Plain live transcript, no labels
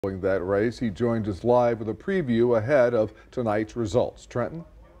Following that race, he joined us live with a preview ahead of tonight's results. Trenton?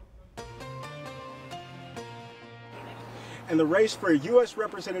 In the race for U.S.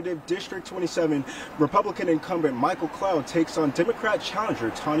 Representative District 27, Republican incumbent Michael Cloud takes on Democrat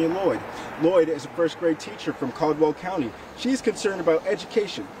challenger Tanya Lloyd. Lloyd is a first-grade teacher from Caldwell County. She's concerned about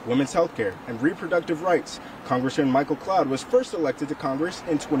education, women's health care, and reproductive rights. Congressman Michael Cloud was first elected to Congress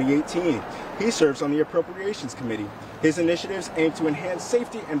in 2018. He serves on the Appropriations Committee. His initiatives aim to enhance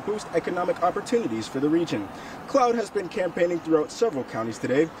safety and boost economic opportunities for the region. Cloud has been campaigning throughout several counties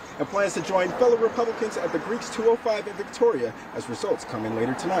today and plans to join fellow Republicans at the Greeks 205 in Victoria as results come in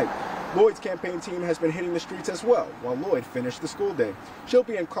later tonight. Lloyd's campaign team has been hitting the streets as well while Lloyd finished the school day. She'll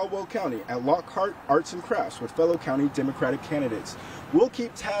be in Caldwell County at Lockhart Arts and Crafts with fellow county Democratic candidates. We'll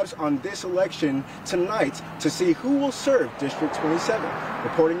keep tabs on this election tonight to see who will serve District 27.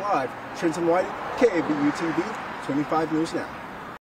 Reporting live, Trenton White, KABU TV, 25 News Now.